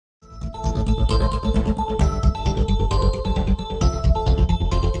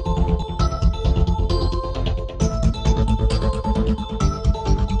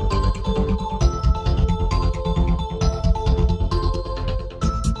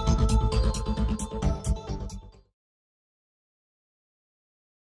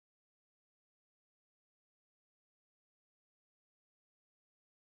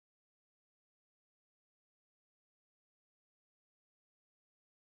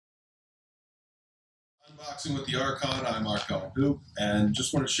Unboxing with the Archon. I'm Archon Huprich, and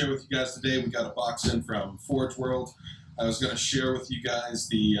just want to share with you guys today. We got a box in from ForgeWorld. I was going to share with you guys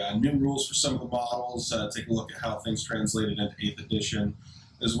the new rules for some of the models, take a look at how things translated into 8th edition,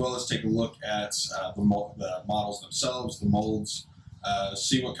 as well as take a look at the models themselves, the molds,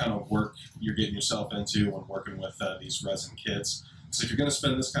 see what kind of work you're getting yourself into when working with these resin kits. So if you're going to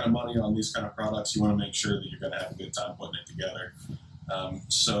spend this kind of money on these kind of products, you want to make sure that you're going to have a good time putting it together.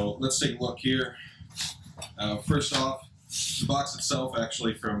 So let's take a look here. First off, the box itself,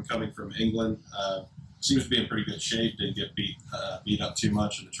 actually coming from England, seems to be in pretty good shape. Didn't get beat up too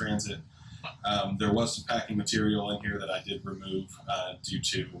much in the transit. There was some packing material in here that I did remove due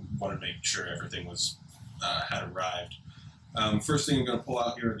to wanting to make sure everything was had arrived. First thing I'm going to pull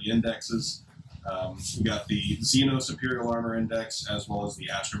out here are the indexes. We got the Xenos Imperial Armor Index as well as the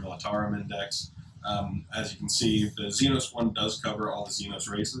Astra Militarum Index. As you can see, the Xenos one does cover all the Xenos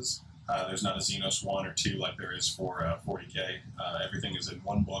races. There's not a Xenos 1 or 2 like there is for 40K. Everything is in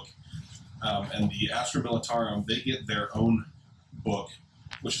one book. And the Astra Militarum, they get their own book,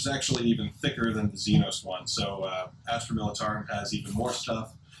 which is actually even thicker than the Xenos one. So Astra Militarum has even more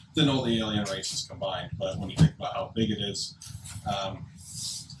stuff than all the alien races combined. But when you think about how big it is,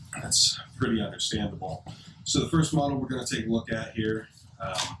 that's pretty understandable. So the first model we're going to take a look at here,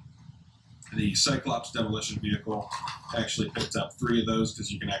 the Cyclops Demolition Vehicle. Actually picked up 3 of those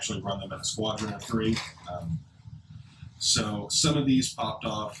because you can actually run them in a squadron of 3. So some of these popped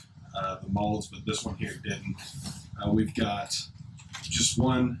off the molds, but this one here didn't. We've got just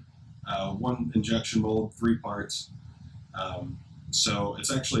one injection mold, 3 parts. So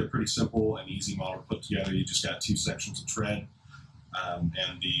it's actually a pretty simple and easy model to put together. You just got 2 sections of tread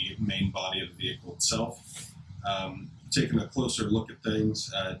and the main body of the vehicle itself. Taking a closer look at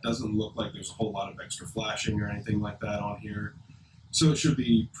things, it doesn't look like there's a whole lot of extra flashing or anything like that on here. So it should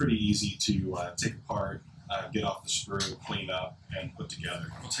be pretty easy to take apart, get off the sprue, clean up, and put together.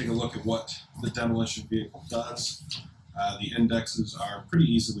 We'll take a look at what the demolition vehicle does. The indexes are pretty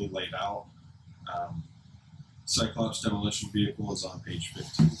easily laid out. Cyclops Demolition Vehicle is on page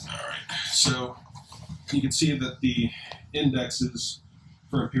 15. All right, so you can see that the indexes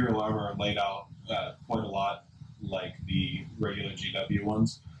for Imperial Armor are laid out quite a lot like the regular GW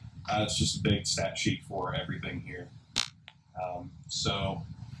ones. It's just a big stat sheet for everything here. So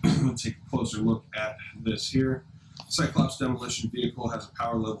let's take a closer look at this here. Cyclops Demolition Vehicle has a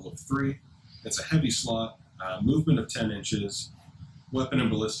power level of 3. It's a heavy slot, movement of 10 inches, weapon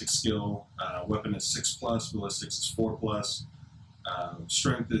and ballistic skill. Weapon is 6+, ballistics is 4+,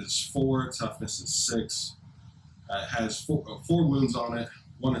 strength is 4, toughness is 6. It has 4 wounds on it,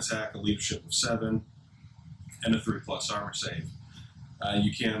 1 attack, a leadership of 7, and a 3+ armor save.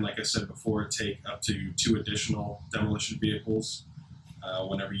 You can, like I said before, take up to 2 additional demolition vehicles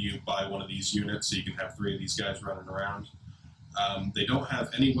whenever you buy one of these units, so you can have 3 of these guys running around. They don't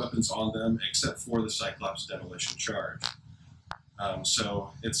have any weapons on them except for the Cyclops Demolition Charge.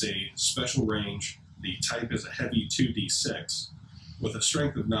 So it's a special range. The type is a heavy 2d6 with a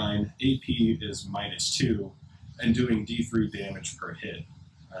strength of 9, AP is -2, and doing D3 damage per hit.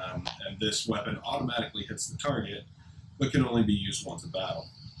 And this weapon automatically hits the target, but can only be used once a battle.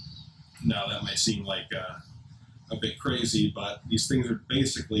 Now that may seem like a bit crazy, but these things are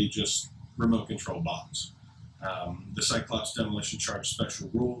basically just remote control bombs. The Cyclops Demolition Charge special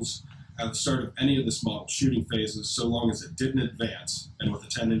rules: at the start of any of this model's shooting phases, so long as it didn't advance, and with a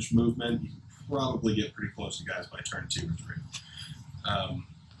 10-inch movement, you can probably get pretty close to guys by turn 2 or 3.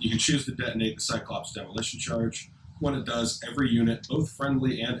 You can choose to detonate the Cyclops Demolition Charge. When it does, every unit, both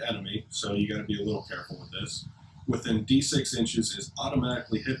friendly and enemy, so you got to be a little careful with this, within D6 inches is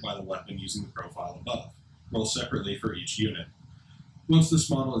automatically hit by the weapon using the profile above. Roll separately for each unit. Once this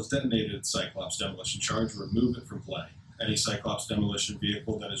model is detonated Cyclops Demolition Charge, remove it from play. Any Cyclops Demolition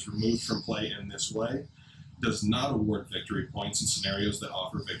Vehicle that is removed from play in this way does not award victory points in scenarios that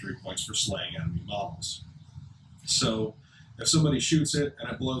offer victory points for slaying enemy models. So if somebody shoots it and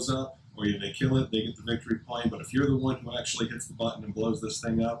it blows up, or they kill it, they get the victory point, but if you're the one who actually hits the button and blows this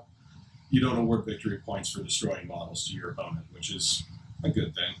thing up, you don't award victory points for destroying models to your opponent, which is a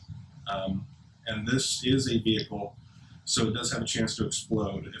good thing. And this is a vehicle so it does have a chance to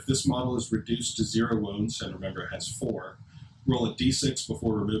explode. If this model is reduced to 0 wounds, and remember it has 4, roll a d6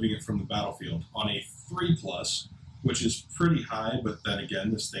 before removing it from the battlefield. On a 3+, which is pretty high, but then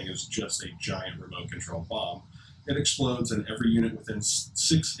again, this thing is just a giant remote control bomb, it explodes and every unit within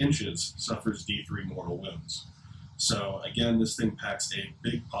 6 inches suffers d3 mortal wounds. So again, this thing packs a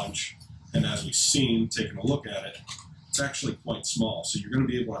big punch, and as we've seen, taking a look at it, it's actually quite small. So you're going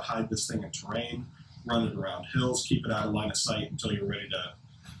to be able to hide this thing in terrain, run it around hills, keep it out of line of sight until you're ready to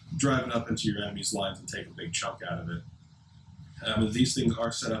drive it up into your enemy's lines and take a big chunk out of it. These things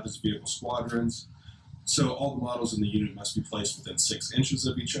are set up as vehicle squadrons, so all the models in the unit must be placed within 6 inches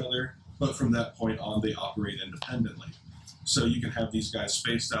of each other, but from that point on they operate independently. So you can have these guys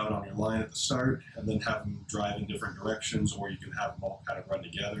spaced out on your line at the start and then have them drive in different directions, or you can have them all kind of run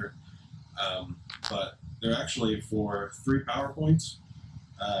together. But they're actually, for 3 power points,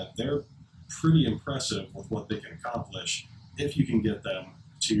 they're pretty impressive with what they can accomplish if you can get them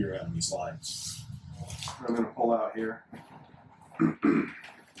to your enemy's lines. I'm going to pull out here.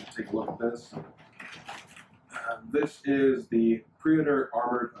 Take a look at this. This is the Predator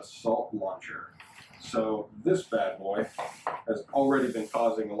Armored Assault Launcher. So this bad boy has already been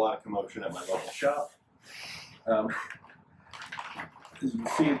causing a lot of commotion at my local shop. As you can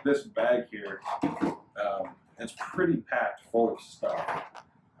see, this bag here, it's pretty packed full of stuff.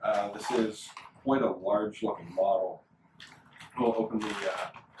 This is quite a large looking model. We'll open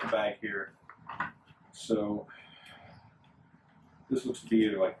the bag here. So this looks to be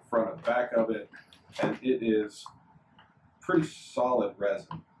like the front and back of it, and it is pretty solid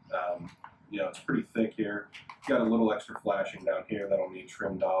resin. You know, it's pretty thick here. Got a little extra flashing down here that'll need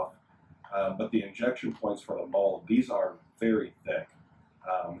trimmed off. But the injection points for the mold, these are very thick.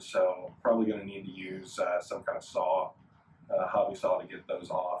 So probably going to need to use some kind of saw, hobby saw, to get those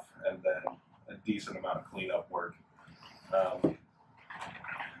off, and then a decent amount of cleanup work.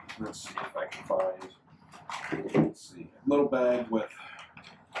 Let's see if I can find, let's see, a little bag with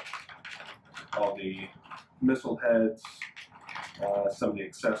all the missile heads, some of the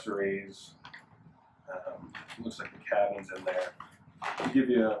accessories. Looks like the cabin's in there. To give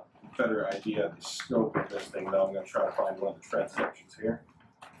you a better idea of the scope of this thing, though, I'm going to try to find one of the tread sections here.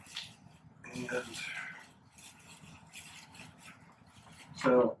 And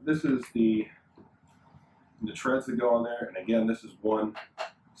so this is the treads that go on there, and again, this is one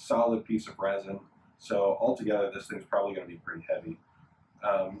solid piece of resin. So altogether, this thing's probably going to be pretty heavy.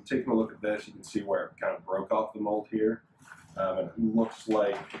 Taking a look at this, you can see where it kind of broke off the mold here. And it looks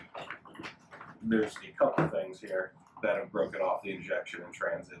like there's a couple things here that have broken off the injection in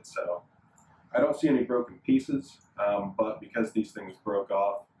transit. So I don't see any broken pieces, but because these things broke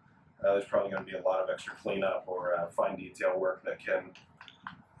off, there's probably going to be a lot of extra cleanup or fine detail work that can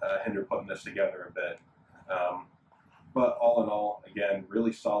hinder putting this together a bit. But all in all, again,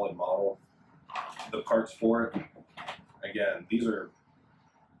 really solid model. The parts for it, again,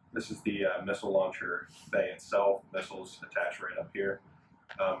 this is the missile launcher bay itself, missiles attached right up here.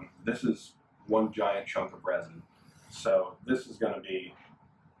 This is one giant chunk of resin. So this is going to be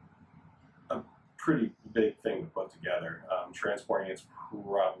a pretty big thing to put together. Transporting it's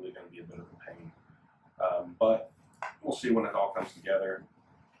probably going to be a bit of a pain. But we'll see when it all comes together,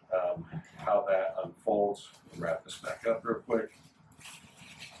 how that unfolds. We'll wrap this back up real quick.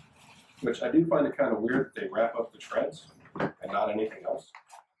 Which I do find it kind of weird that they wrap up the treads and not anything else.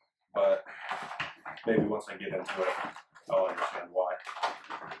 But maybe once I get into it, I'll understand why.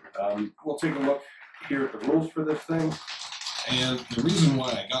 We'll take a look here at the rules for this thing. And the reason why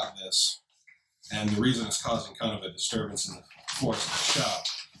I got this, and the reason it's causing kind of a disturbance in the force of the shop,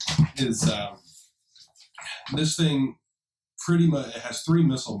 is this thing pretty much, it has 3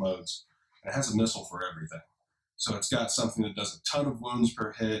 missile modes, and it has a missile for everything. So it's got something that does a ton of wounds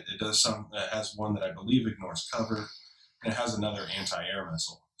per hit. It has one that I believe ignores cover, and it has another anti-air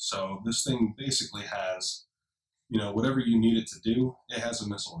missile. So this thing basically has, you know, whatever you need it to do, it has a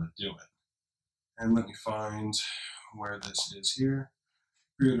missile to do it. And let me find where this is here.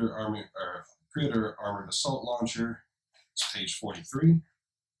 Predator Armored Assault Launcher. It's page 43.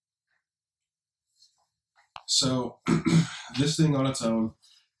 So this thing on its own,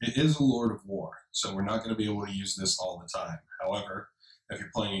 it is a Lord of War, so we're not going to be able to use this all the time. However, if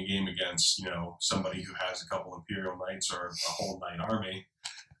you're playing a game against, you know, somebody who has a couple Imperial Knights or a whole Knight army,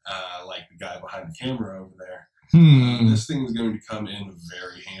 like the guy behind the camera over there, this thing is going to come in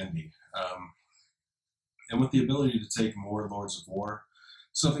very handy. And with the ability to take more Lords of War,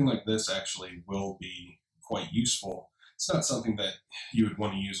 something like this actually will be quite useful. It's not something that you would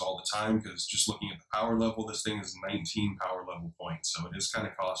want to use all the time, because just looking at the power level, this thing is 19 power level points, so it is kind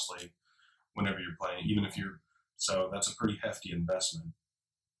of costly whenever you're playing. Even if you're So that's a pretty hefty investment.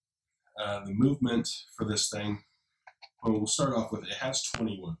 The movement for this thing, well, we'll start off with, it has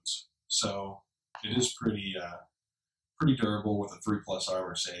 20 wounds. So it is pretty durable with a 3+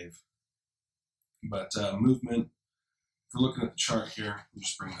 armor save. But movement, if we're looking at the chart here, we'll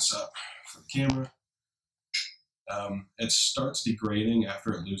just bring this up for the camera. It starts degrading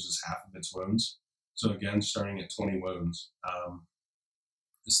after it loses half of its wounds. So again, starting at 20 wounds.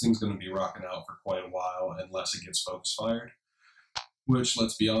 This thing's going to be rocking out for quite a while unless it gets focus fired. Which,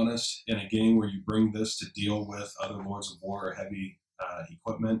 let's be honest, in a game where you bring this to deal with other Lords of War or heavy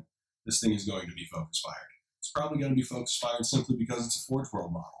equipment, this thing is going to be focus fired. It's probably going to be focus fired simply because it's a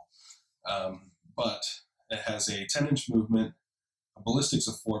ForgeWorld model. But it has a 10-inch movement, a ballistics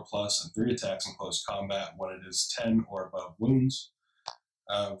of 4+, and 3 attacks in close combat when it is 10 or above wounds.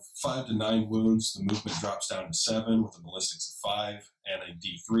 5 to 9 wounds, the movement drops down to 7 with a ballistics of 5 and a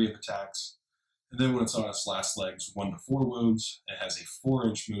D3 of attacks. And then when it's on its last legs, 1 to 4 wounds. It has a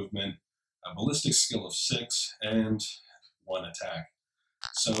 4-inch movement, a ballistic skill of 6, and 1 attack.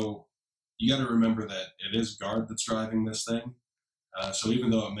 So you got to remember that it is guard that's driving this thing. So even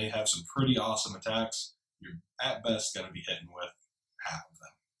though it may have some pretty awesome attacks, you're at best going to be hitting with half of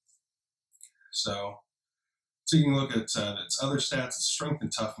them. So taking a look at its other stats, its strength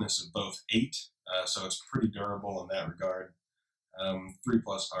and toughness of both 8, so it's pretty durable in that regard. 3+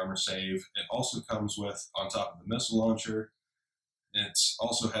 armor save. It also comes with, on top of the missile launcher, it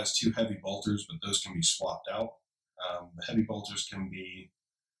also has 2 heavy bolters, but those can be swapped out. The heavy bolters can be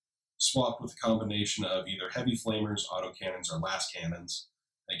swapped with a combination of either heavy flamers, autocannons, or last cannons.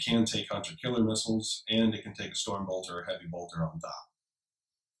 It can take hunter-killer missiles, and it can take a storm bolter or heavy bolter on top.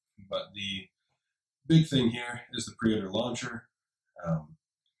 But the big thing here is the Predator launcher.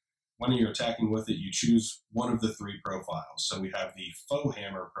 When you're attacking with it, you choose one of the 3 profiles. So we have the faux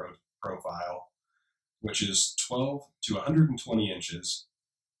hammer profile, which is 12 to 120 inches.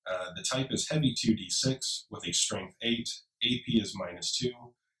 The type is heavy 2d6 with a strength 8, AP is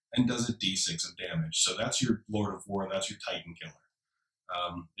 -2, and does a d6 of damage. So that's your Lord of War, that's your Titan killer.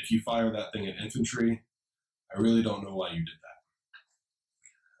 If you fire that thing at infantry, I really don't know why you did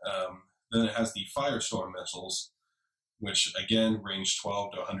that. Then it has the Firestorm missiles, which again range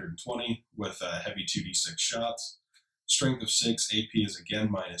 12 to 120 with heavy 2d6 shots. Strength of 6, AP is again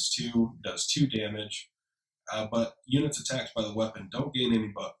 -2, does 2 damage, but units attacked by the weapon don't gain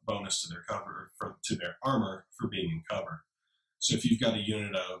any bonus to their cover, to their armor for being in cover. So if you've got a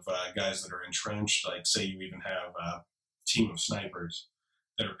unit of guys that are entrenched, like say you even have a team of snipers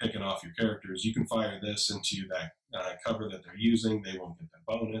that are picking off your characters, you can fire this into that cover that they're using. They won't get that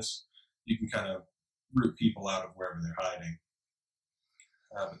bonus. You can kind of root people out of wherever they're hiding.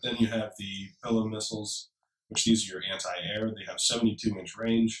 But then you have the pillow missiles, which these are your anti-air. They have 72-inch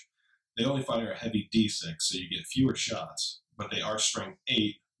range. They only fire a heavy D6, so you get fewer shots, but they are strength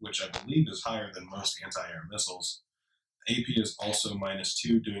 8, which I believe is higher than most anti-air missiles. AP is also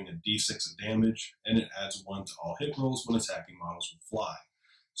 -2, doing a D6 of damage, and it adds 1 to all hit rolls when attacking models with fly.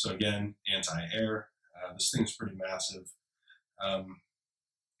 So again, anti-air. This thing's pretty massive.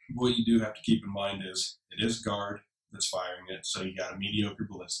 What you do have to keep in mind is it is guard that's firing it, so you got a mediocre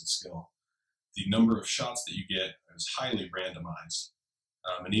ballistic skill. The number of shots that you get is highly randomized.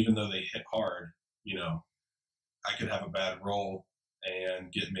 And even though they hit hard, you know, I could have a bad roll and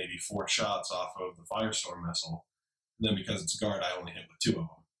get maybe 4 shots off of the Firestorm missile. And then because it's guard, I only hit with 2 of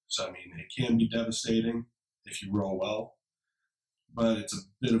them. So, I mean, it can be devastating if you roll well, but it's a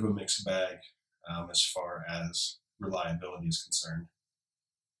bit of a mixed bag as far as reliability is concerned.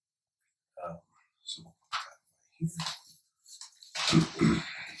 So we'll put that right here.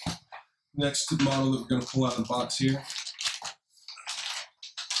 Next model that we're going to pull out of the box here.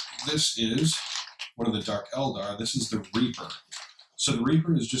 This is one of the Dark Eldar. This is the Reaper. So the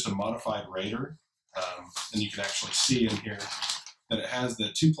Reaper is just a modified Raider, and you can actually see in here that it has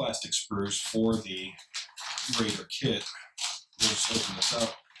the 2 plastic sprues for the Raider kit. We'll just open this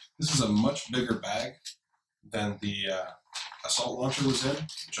up. This is a much bigger bag than the assault launcher was in,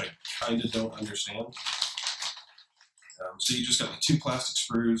 which I kind of don't understand. So you just got the 2 plastic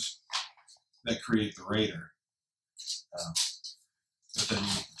sprues that create the Raider. But then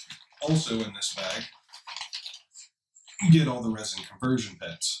also in this bag, you get all the resin conversion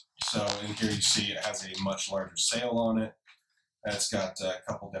pits. So in here you see it has a much larger sail on it. It's got a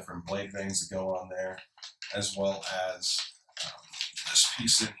couple different blade vanes that go on there, as well as this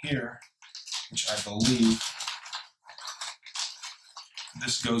piece in here, which I believe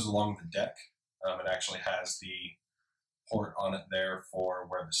this goes along the deck. It actually has the port on it there for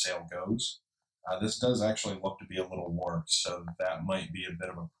where the sail goes. This does actually look to be a little warped, so that might be a bit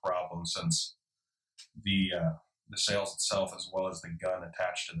of a problem since the the sails itself as well as the gun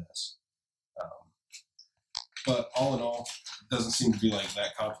attached to this. But all in all, it doesn't seem to be like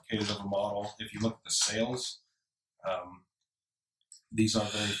that complicated of a model. If you look at the sails, these are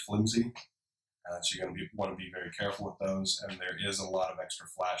very flimsy, so you're going to want to be very careful with those. And there is a lot of extra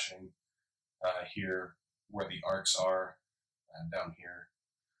flashing here where the arcs are down here.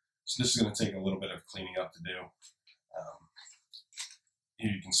 So this is going to take a little bit of cleaning up to do.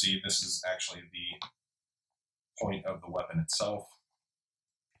 Here you can see this is actually the point of the weapon itself,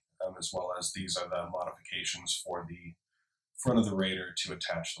 as well as these are the modifications for the front of the Raider to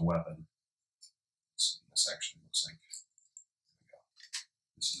attach the weapon. So this actually looks like, there we go.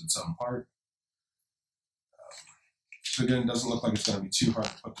 This is its own part. So again, it doesn't look like it's going to be too hard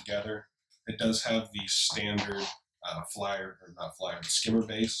to put together. It does have the standard the skimmer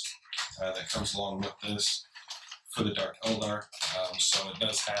base that comes along with this for the Dark Eldar. So it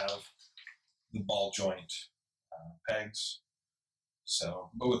does have the ball joint pegs. So,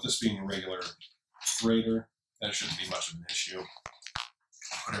 but with this being a regular Raider, that shouldn't be much of an issue. I'll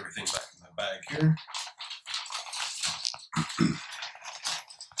put everything back in the bag here.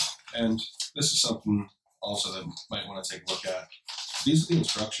 And this is something also that you might want to take a look at. These are the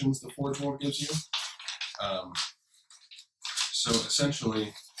instructions that ForgeWorld gives you. So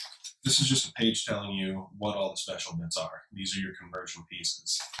essentially, this is just a page telling you what all the special bits are. These are your conversion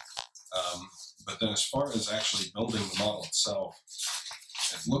pieces. But then as far as actually building the model itself,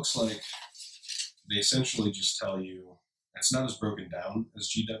 it looks like they essentially just tell you, it's not as broken down as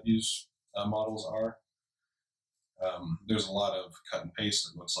GW's models are. There's a lot of cut and paste,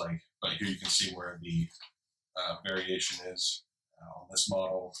 it looks like, but here you can see where the variation is on this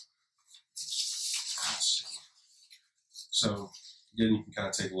model. Let's see. So again, you can kind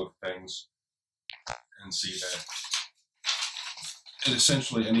of take a look at things and see that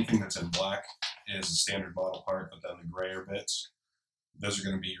essentially anything that's in black is a standard model part, but then the grayer bits, those are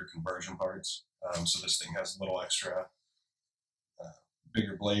going to be your conversion parts. So this thing has a little extra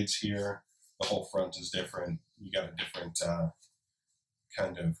bigger blades here. The whole front is different. You got a different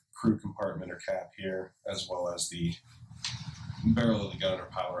kind of crew compartment or cap here, as well as the barrel of the gun or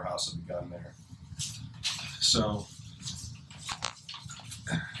powerhouse of the gun there. So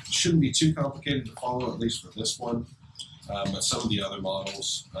it shouldn't be too complicated to follow, at least for this one. But some of the other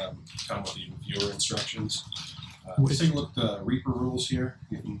models come with even fewer instructions. Let's take a look at the Reaper rules here.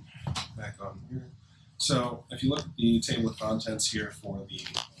 Getting back on here. So if you look at the table of contents here for the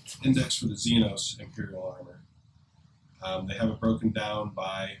index for the Xenos Imperial armor, they have it broken down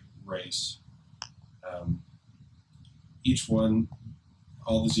by race. Each one,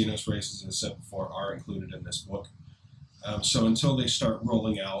 all the Xenos races, as I said before, are included in this book. So until they start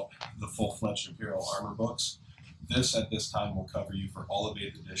rolling out the full-fledged Imperial armor books, this at this time will cover you for all of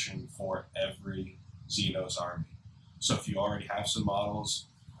 8th edition for every Xenos army. So if you already have some models,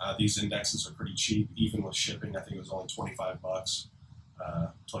 these indexes are pretty cheap, even with shipping. I think it was only $25,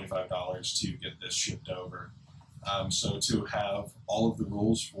 $25 to get this shipped over. So to have all of the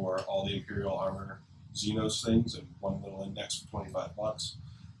rules for all the Imperial armor Xenos things in one little index for $25,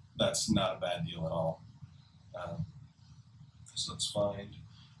 that's not a bad deal at all. So let's find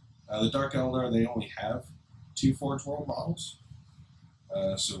the Dark Eldar. They only have 2 ForgeWorld models,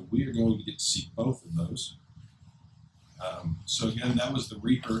 so we are going to get to see both of those. So again, that was the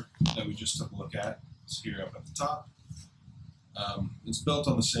Reaper that we just took a look at. It's here up at the top. It's built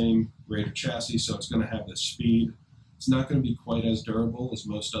on the same Raider chassis, so it's going to have this speed. It's not going to be quite as durable as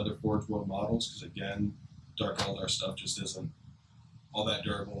most other ForgeWorld models, because again, Dark Eldar stuff just isn't all that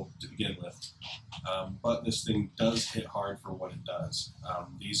durable to begin with. But this thing does hit hard for what it does.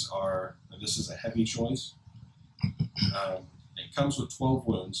 This is a heavy choice. It comes with 12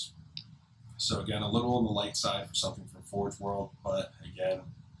 wounds. So again, a little on the light side for something from ForgeWorld, but again,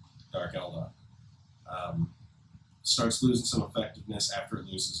 Dark Eldar. Starts losing some effectiveness after it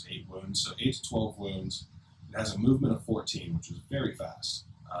loses 8 wounds. So 8 to 12 wounds. It has a movement of 14, which is very fast.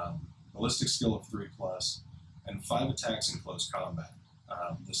 Ballistic skill of 3+, and 5 attacks in close combat.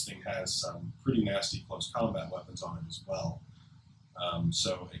 This thing has some pretty nasty close combat weapons on it as well.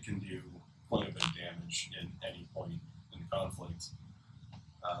 So it can do quite a bit of damage in any point in the conflict.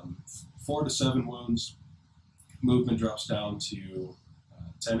 4 to 7 wounds. Movement drops down to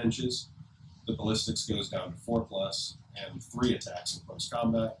 10 inches. The ballistics goes down to 4+, and 3 attacks in close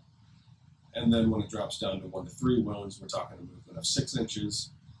combat. And then when it drops down to 1 to 3 wounds, we're talking a movement of 6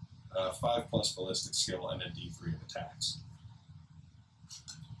 inches, 5+ ballistic skill, and a D3 of attacks.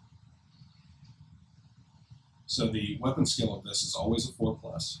 So the weapon skill of this is always a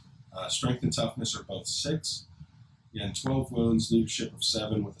 4+. Strength and toughness are both 6. And 12 wounds, leadership of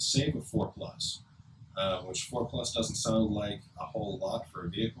 7 with a save of 4+. which 4 plus doesn't sound like a whole lot for a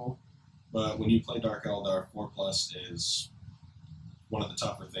vehicle, but when you play Dark Eldar, 4 plus is one of the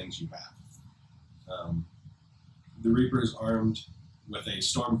tougher things you have. The Reaper is armed with a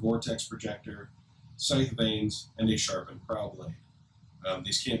Storm Vortex projector, Scythe Veins, and a sharpened Prow Blade.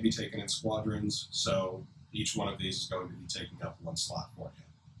 These can't be taken in squadrons, so each one of these is going to be taking up 1 slot for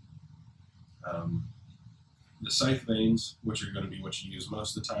you. The Scythe Veins, which are going to be what you use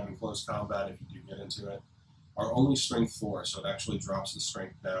most of the time in close combat if you do get into it, are only strength 4, so it actually drops the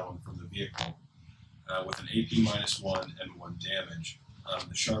strength down from the vehicle with an AP -1 and 1 damage.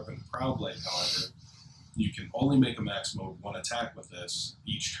 The Sharpened Prow Blade, however, you can only make a maximum of 1 attack with this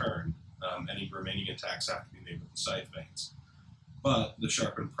each turn. Any remaining attacks have to be made with the Scythe Veins. But the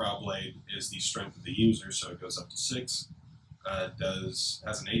Sharpened Prow Blade is the strength of the user, so it goes up to 6.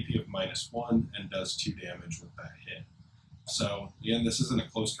 Has an AP of -1 and does 2 damage with that hit. So again, this isn't a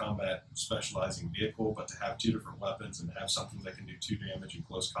close combat specializing vehicle, but to have 2 different weapons and have something that can do 2 damage in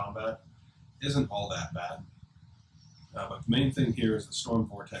close combat isn't all that bad. But the main thing here is the Storm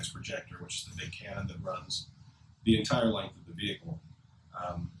Vortex projector, which is the big cannon that runs the entire length of the vehicle.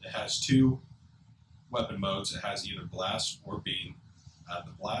 It has 2 weapon modes. It has either blast or beam.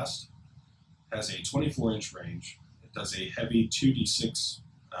 The blast has a 24-inch range. It does a heavy 2d6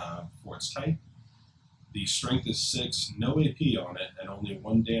 for its type. The strength is 6, no AP on it, and only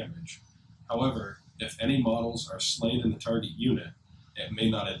 1 damage. However, if any models are slain in the target unit, it may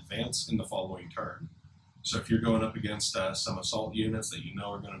not advance in the following turn. So if you're going up against some assault units that you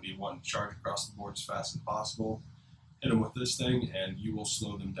know are going to be wanting to charge across the board as fast as possible, hit them with this thing and you will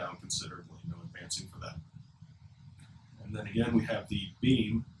slow them down considerably, no advancing for them. And then again we have the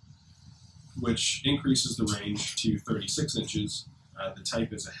beam, which increases the range to 36 inches. The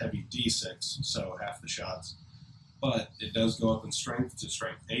type is a heavy D6, so half the shots, but it does go up in strength to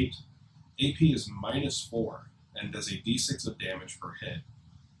strength 8. AP is -4 and does a D6 of damage per hit.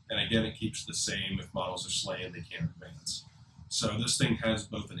 And again, it keeps the same. If models are slain, they can't advance. So this thing has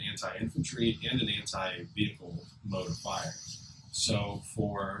both an anti-infantry and an anti-vehicle mode of fire. So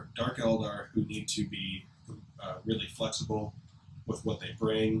for Dark Eldar who need to be really flexible with what they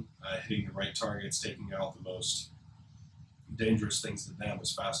bring, hitting the right targets, taking out the most dangerous things to them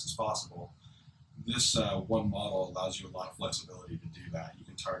as fast as possible, this one model allows you a lot of flexibility to do that. You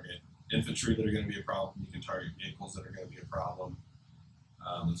can target infantry that are going to be a problem. You can target vehicles that are going to be a problem.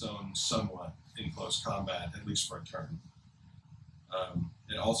 Zone somewhat in close combat, at least for a turn.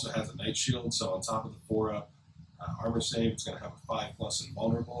 It also has a Night Shield, so on top of the 4-up armor save, it's going to have a 5+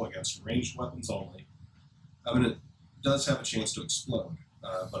 invulnerable against ranged weapons only. It does have a chance to explode,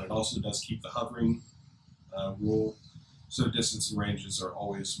 but it also does keep the hovering rule, so distance and ranges are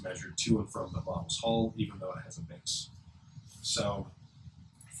always measured to and from the model's hull, even though it has a base. So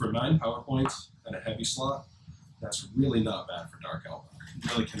for 9 power points and a heavy slot, that's really not bad for Dark Eldar. You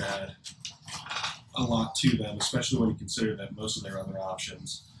really can add a lot to them, especially when you consider that most of their other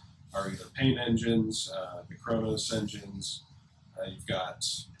options are either paint engines, the Chronos engines, you've got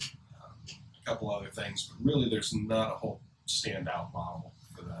a couple other things, but really there's not a whole standout model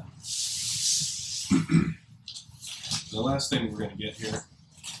for them. The last thing we're going to get here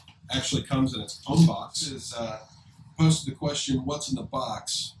actually comes in its own box. Is posted the question, what's in the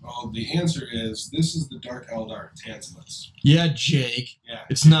box? Well, the answer is, this is the Dark Eldar Tantalus. Yeah, Jake. Yeah.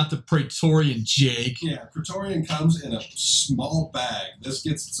 It's not the Praetorian, Jake. Yeah, Praetorian comes in a small bag. This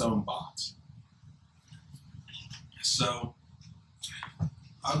gets its own box. So,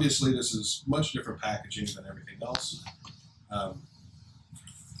 obviously this is much different packaging than everything else. I'm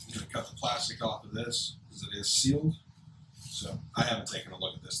going to cut the plastic off of this, because it is sealed. So, I haven't taken a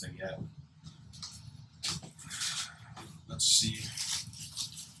look at this thing yet. Let's see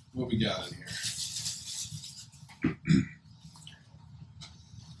what we got in here.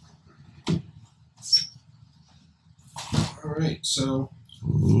 All right, so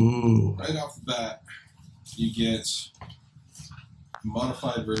right off the bat, you get a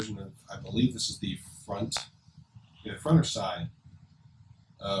modified version of, I believe this is the front or side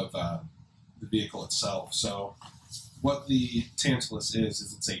of the vehicle itself. So what the Tantalus is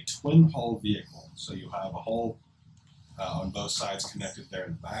it's a twin hull vehicle. So you have a hull on both sides connected there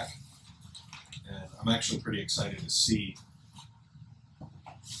in the back. And I'm actually pretty excited to see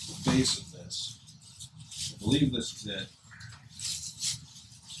the base of this. I believe this is it.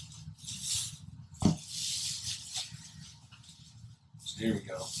 So here we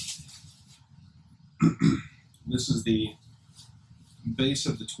go. This is the base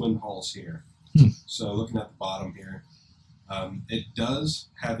of the twin hulls here. So looking at the bottom here, it does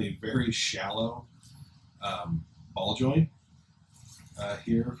have a very shallow ball joint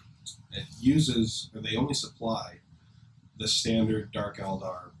here it uses, or they only supply the standard Dark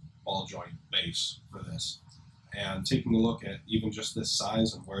Eldar ball joint base for this. And taking a look at even just this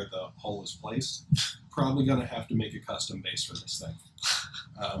size and where the hull is placed, probably going to have to make a custom base for this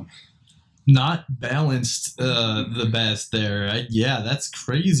thing. Not balanced the best there. Yeah, that's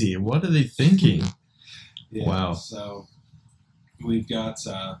crazy. What are they thinking? Yeah, wow. So we've got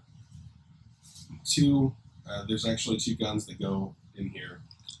two, there's actually two guns that go in here.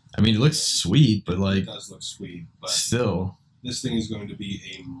 I mean, it looks sweet, but like... It does look sweet, but still. This thing is going to be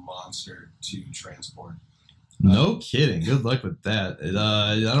a monster to transport. No kidding. Good luck with that.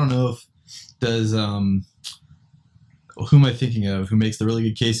 I don't know if... Does... who am I thinking of? Who makes the really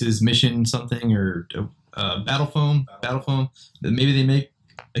good cases? Mission something or Battle Foam? Battle Foam. Maybe they make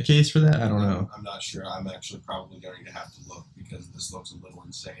a case for that? I don't know. I'm not sure. I'm actually probably going to have to look because this looks a little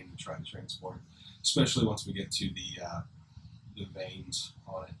insane to try to transport, especially once we get to the veins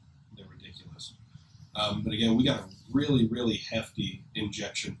on it. They're ridiculous. But again, we got a really, really hefty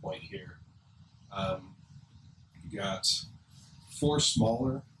injection point here. We got 4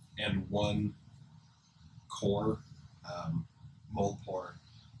 smaller and 1 core mold pour.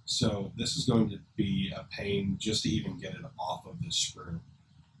 So this is going to be a pain just to even get it off of this screw.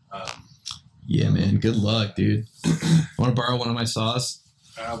 Yeah, man. Good luck, dude. Want to borrow one of my saws?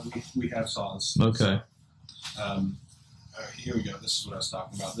 We have saws. Okay. So, here we go. This is what I was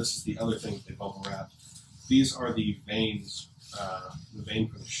talking about. This is the other thing that they bubble wrap. These are the veins, the vein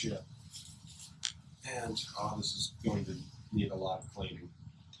for the ship. And, this is going to need a lot of cleaning.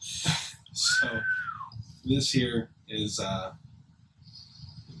 So, this here is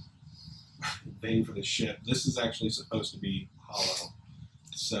vein for the ship. This is actually supposed to be hollow.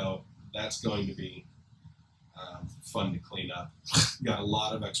 So, that's going to be fun to clean up. Got a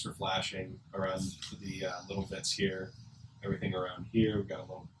lot of extra flashing around the little bits here. Everything around here. We've got a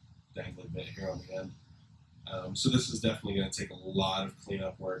little dangly bit here on the end. So this is definitely going to take a lot of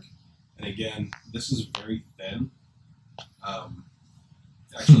cleanup work. And again, this is very thin.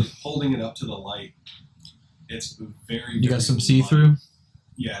 Actually, holding it up to the light, it's very, You got very some see-through?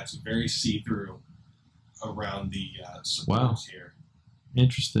 Yeah, it's very see-through around the supports here.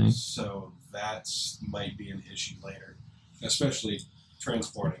 Interesting. So that might be an issue later, especially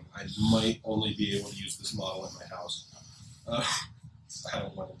transporting. I might only be able to use this model at my house. I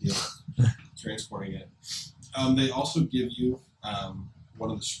don't want to deal with transporting it. They also give you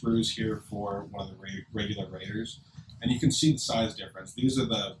one of the screws here for one of the regular Raiders, and you can see the size difference. These are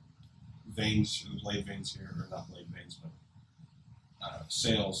the veins, the blade veins here, or not blade veins, but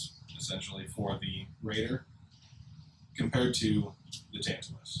sails, essentially, for the Raider compared to the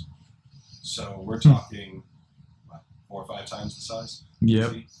Tantalus. So we're talking, what, 4 or 5 times the size?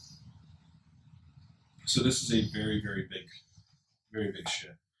 Yep. So this is a very, very big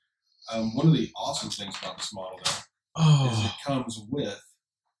ship. One of the awesome things about this model, though, is it comes with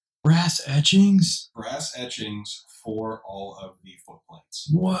brass etchings? Brass etchings for all of the foot plates.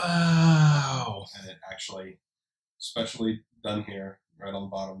 Wow. And it actually, especially done here, right on the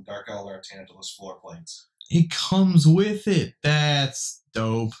bottom, Dark Eldar Tantalus floor plates. It comes with it. That's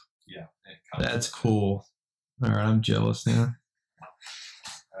dope. Yeah. It comes That's cool. All right, I'm jealous now.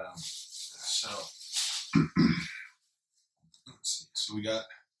 So, let's see. So we got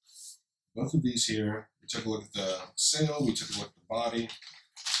both of these here. We took a look at the sail. We took a look at the body.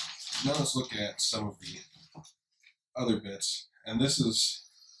 Now let's look at some of the other bits. And this is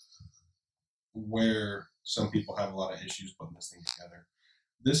where some people have a lot of issues putting this thing together.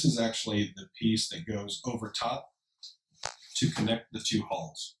 This is actually the piece that goes over top to connect the 2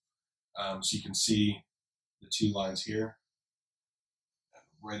 hulls. So you can see the 2 lines here and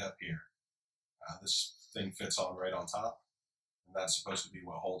right up here. This thing fits on right on top, and that's supposed to be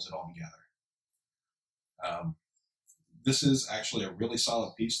what holds it all together. This is actually a really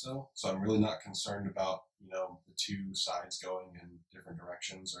solid piece, though, so I'm really not concerned about, the 2 sides going in different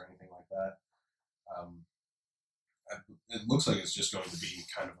directions or anything like that. It looks like it's just going to be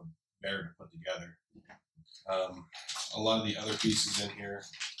kind of a bear to put together. A lot of the other pieces in here,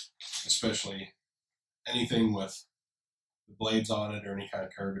 especially anything with the blades on it or any kind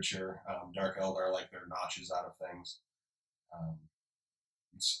of curvature, Dark Eldar like their notches out of things.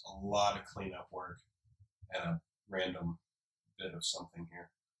 It's a lot of cleanup work and a random bit of something here.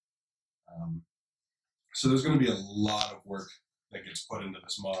 So there's going to be a lot of work that gets put into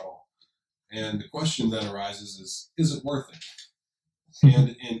this model. And the question then arises is it worth it?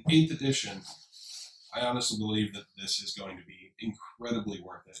 And in 8th edition, I honestly believe that this is going to be incredibly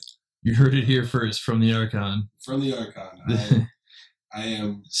worth it. You heard it here first from the Archon. From the Archon. I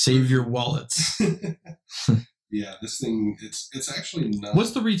am... Save your wallets. Yeah, this thing, it's actually not.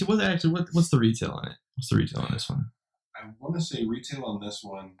 What's the retail? What's the retail on it? What's the retail on this one? I want to say retail on this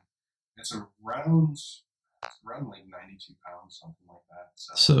one, it's around like 92 pounds, something like that.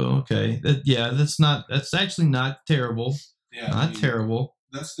 So okay, that's actually not terrible. Yeah, not terrible.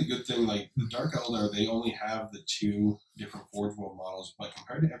 That's the good thing. Like the Dark Eldar, they only have the 2 different ForgeWorld models, but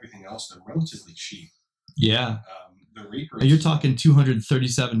compared to everything else, they're relatively cheap. Yeah. The Reaper. You're talking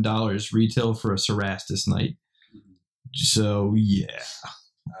 $237 retail for a Cerastus Knight. Mm-hmm. So yeah.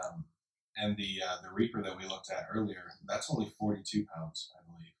 And the Reaper that we looked at earlier, that's only 42 pounds, I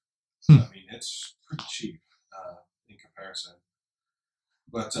believe. I mean, it's pretty cheap in comparison.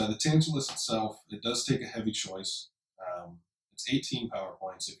 But the Tantalus itself, it does take a heavy choice. It's 18 power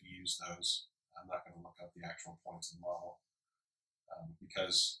points if you use those. I'm not going to look up the actual points of the model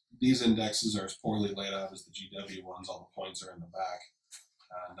because these indexes are as poorly laid out as the GW ones. All the points are in the back,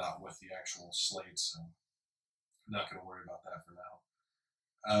 not with the actual slates. So I'm not going to worry about that for now.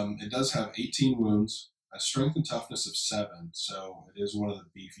 It does have 18 wounds, a strength and toughness of 7, so it is one of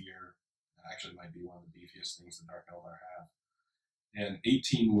the beefier, actually might be one of the beefiest things the Dark Eldar have. And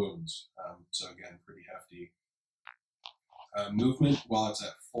 18 wounds, so again, pretty hefty. Movement, while it's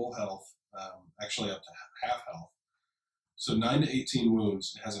at full health, actually up to half health, so 9 to 18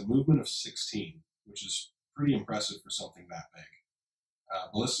 wounds, it has a movement of 16, which is pretty impressive for something that big.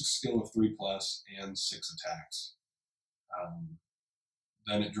 Ballistic skill of 3+, and 6 attacks.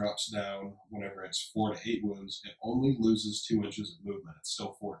 Then it drops down whenever it's 4 to 8 wounds. It only loses 2 inches of movement. It's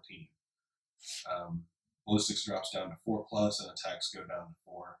still 14. Ballistics drops down to 4+, and attacks go down to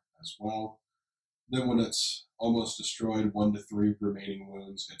 4 as well. Then when it's almost destroyed, 1 to 3 remaining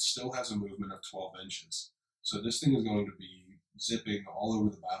wounds, it still has a movement of 12 inches. So this thing is going to be zipping all over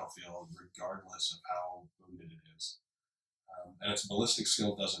the battlefield regardless of how wounded it is. And its ballistic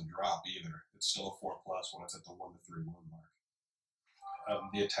skill doesn't drop either. It's still a 4+ when it's at the 1 to 3 wound mark.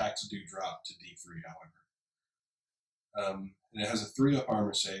 The attacks do drop to D3, however. And it has a 3-up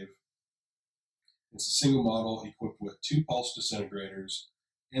armor save. It's a single model equipped with 2 pulse disintegrators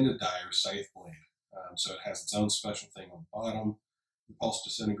and a dire scythe blade. So it has its own special thing on the bottom. The pulse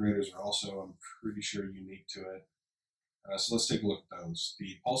disintegrators are also, I'm pretty sure, unique to it. So let's take a look at those.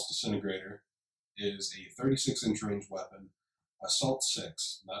 The pulse disintegrator is a 36-inch range weapon, assault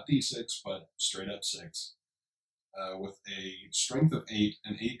 6, not D6, but straight up 6, with a strength of 8,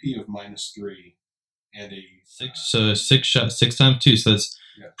 an AP of -3, and a 6 shots, 6 times 2, so that's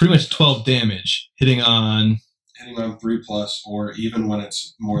pretty much 12 damage, hitting on 3+, or even when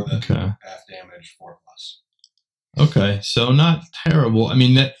it's more than half damage, 4+. Okay, so not terrible. I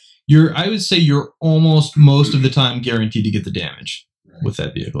mean, I would say you're almost most of the time guaranteed to get the damage with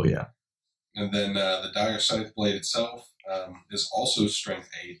that vehicle, yeah. And then the dire scythe blade itself is also strength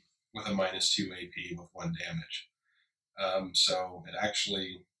 8 with a -2 AP with 1 damage. So it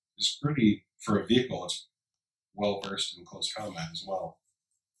actually is pretty, for a vehicle, it's well versed in close combat as well.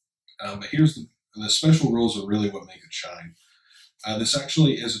 But here's the special rules are really what make it shine. This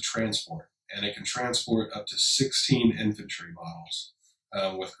actually is a transport, and it can transport up to 16 infantry models,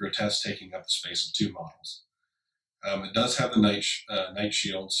 with Grotesque taking up the space of 2 models. It does have the Night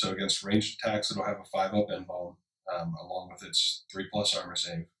Shield, so against ranged attacks it'll have a 5-up embalm, along with its 3+ armor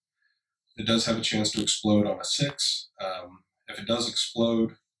save. It does have a chance to explode on a 6. If it does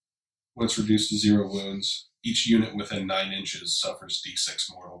explode, when it's reduced to 0 wounds, each unit within 9 inches suffers D6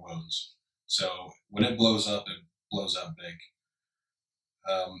 mortal wounds. So when it blows up big.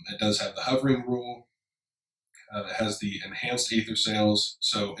 It does have the hovering rule. It has the enhanced aether sails,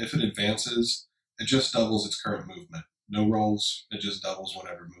 so if it advances, it just doubles its current movement. No rolls, it just doubles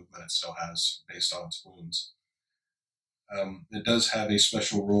whatever movement it still has based on its wounds. It does have a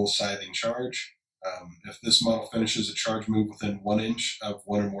special rule, Scything Charge. If this model finishes a charge move within 1 inch of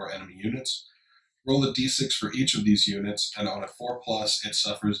 1 or more enemy units, roll a d6 for each of these units, and on a 4+, it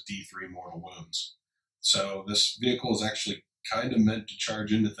suffers D3 mortal wounds. So this vehicle is actually kind of meant to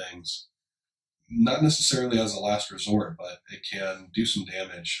charge into things, not necessarily as a last resort, but it can do some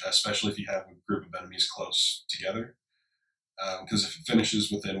damage, especially if you have a group of enemies close together. Because if it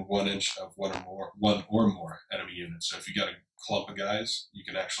finishes within 1 inch of one or more enemy units, so if you got a clump of guys, you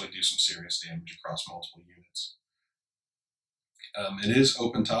can actually do some serious damage across multiple units. It is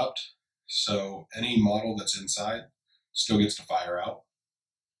open-topped, so any model that's inside still gets to fire out.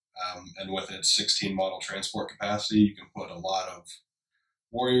 And with its 16 model transport capacity, you can put a lot of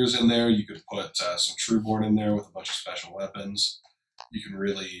warriors in there. You could put some Trueborn in there with a bunch of special weapons. You can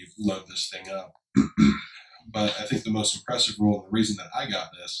really load this thing up. But I think the most impressive rule, and the reason that I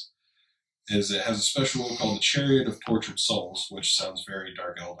got this, is it has a special rule called the Chariot of Tortured Souls, which sounds very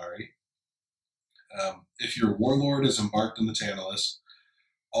Dark Eldar-y. If your warlord is embarked in the Tantalus,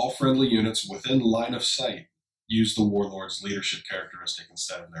 all friendly units within line of sight use the warlord's leadership characteristic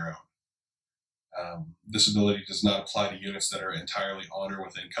instead of their own. This ability does not apply to units that are entirely on or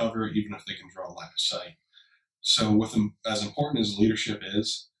within cover, even if they can draw line of sight. So with them, as important as leadership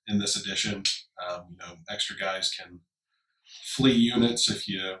is in this edition, extra guys can flee units if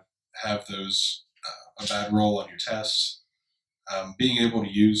you have those a bad roll on your tests. Being able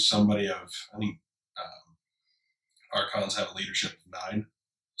to use somebody of, I think Archons have a leadership of 9.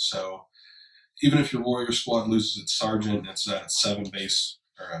 So even if your warrior squad loses its sergeant, it's at 7 base,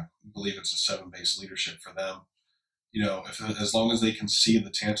 or I believe it's a 7 base leadership for them. As long as they can see the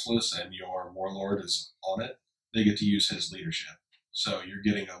Tantalus and your warlord is on it, they get to use his leadership. So you're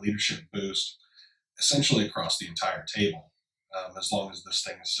getting a leadership boost essentially across the entire table, as long as this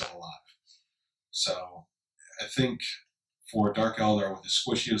thing is still alive. So I think for Dark Eldar, with as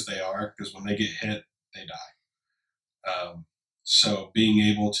squishy as they are, because when they get hit, they die. So being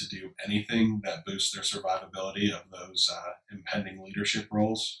able to do anything that boosts their survivability of those impending leadership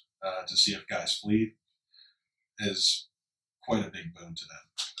roles to see if guys flee is quite a big boon to them.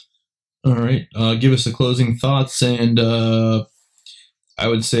 All right. Give us the closing thoughts, and I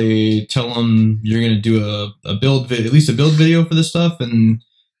would say tell them you're going to do a build, at least a build video for this stuff, and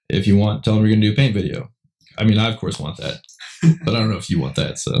if you want, tell them you're going to do a paint video. I mean, I of course want that, but I don't know if you want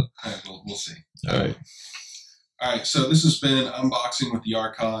that. So all right, we'll see. All right. All right. So this has been Unboxing with the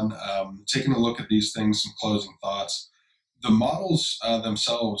Archon. Taking a look at these things, some closing thoughts. The models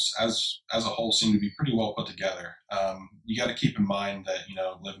themselves, as a whole, seem to be pretty well put together. You got to keep in mind that,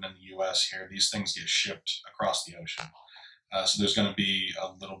 living in the U.S. here, these things get shipped across the ocean. So there's going to be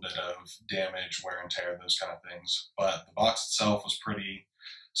a little bit of damage, wear and tear, those kind of things. But the box itself was pretty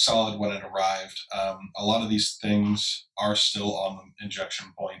solid when it arrived. A lot of these things are still on the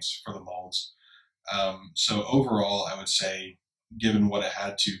injection points for the molds. So overall, I would say, given what it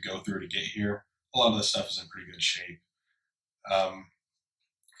had to go through to get here, a lot of the stuff is in pretty good shape.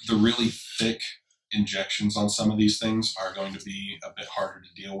 The really thick injections on some of these things are going to be a bit harder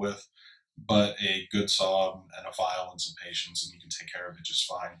to deal with, but a good saw and a file and some patience, and you can take care of it just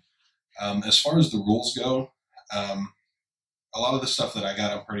fine. As far as the rules go, a lot of the stuff that I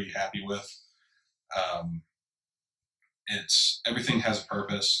got, I'm pretty happy with. Everything has a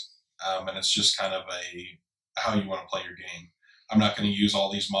purpose, and it's just kind of how you want to play your game. I'm not going to use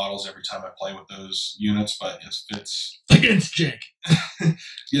all these models every time I play with those units, but if it's against Jake.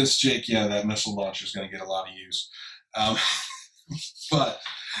 Against Jake, yeah, that missile launcher is going to get a lot of use. But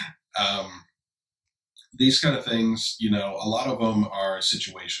these kind of things, a lot of them are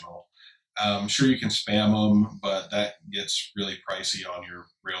situational. Sure, you can spam them, but that gets really pricey on your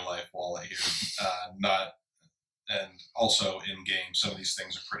real life wallet here. And also in game, some of these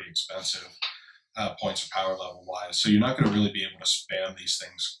things are pretty expensive. Points of power level wise, so you're not going to really be able to spam these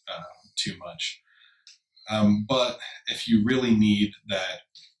things too much. But if you really need that,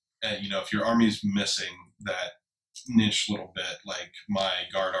 if your army is missing that niche little bit, like my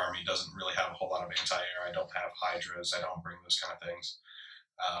guard army doesn't really have a whole lot of anti-air, I don't have hydras, I don't bring those kind of things.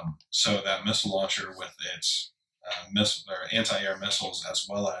 So that missile launcher with its anti-air missiles as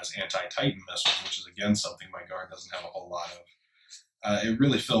well as anti-Titan missiles, which is again something my guard doesn't have a whole lot of, it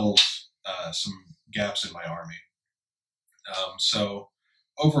really fills some gaps in my army. So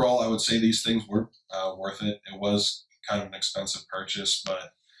overall, I would say these things were worth it. It was kind of an expensive purchase,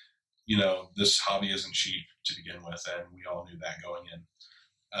 but this hobby isn't cheap to begin with, and we all knew that going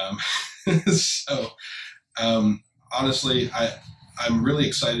in. So honestly, I'm really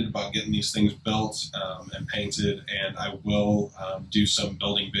excited about getting these things built and painted, and I will do some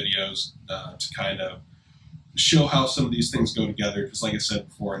building videos to kind of show how some of these things go together, because like I said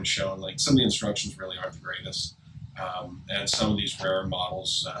before and shown, like some of the instructions really aren't the greatest, and some of these rare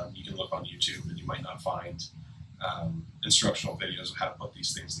models you can look on YouTube and you might not find instructional videos of how to put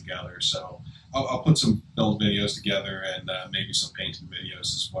these things together. So I'll put some build videos together and maybe some painting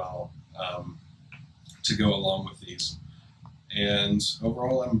videos as well to go along with these. And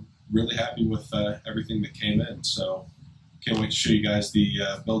overall, I'm really happy with everything that came in. So can't wait to show you guys the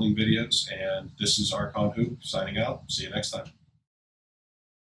building videos. And this is Archon Hoop signing out. See you next time.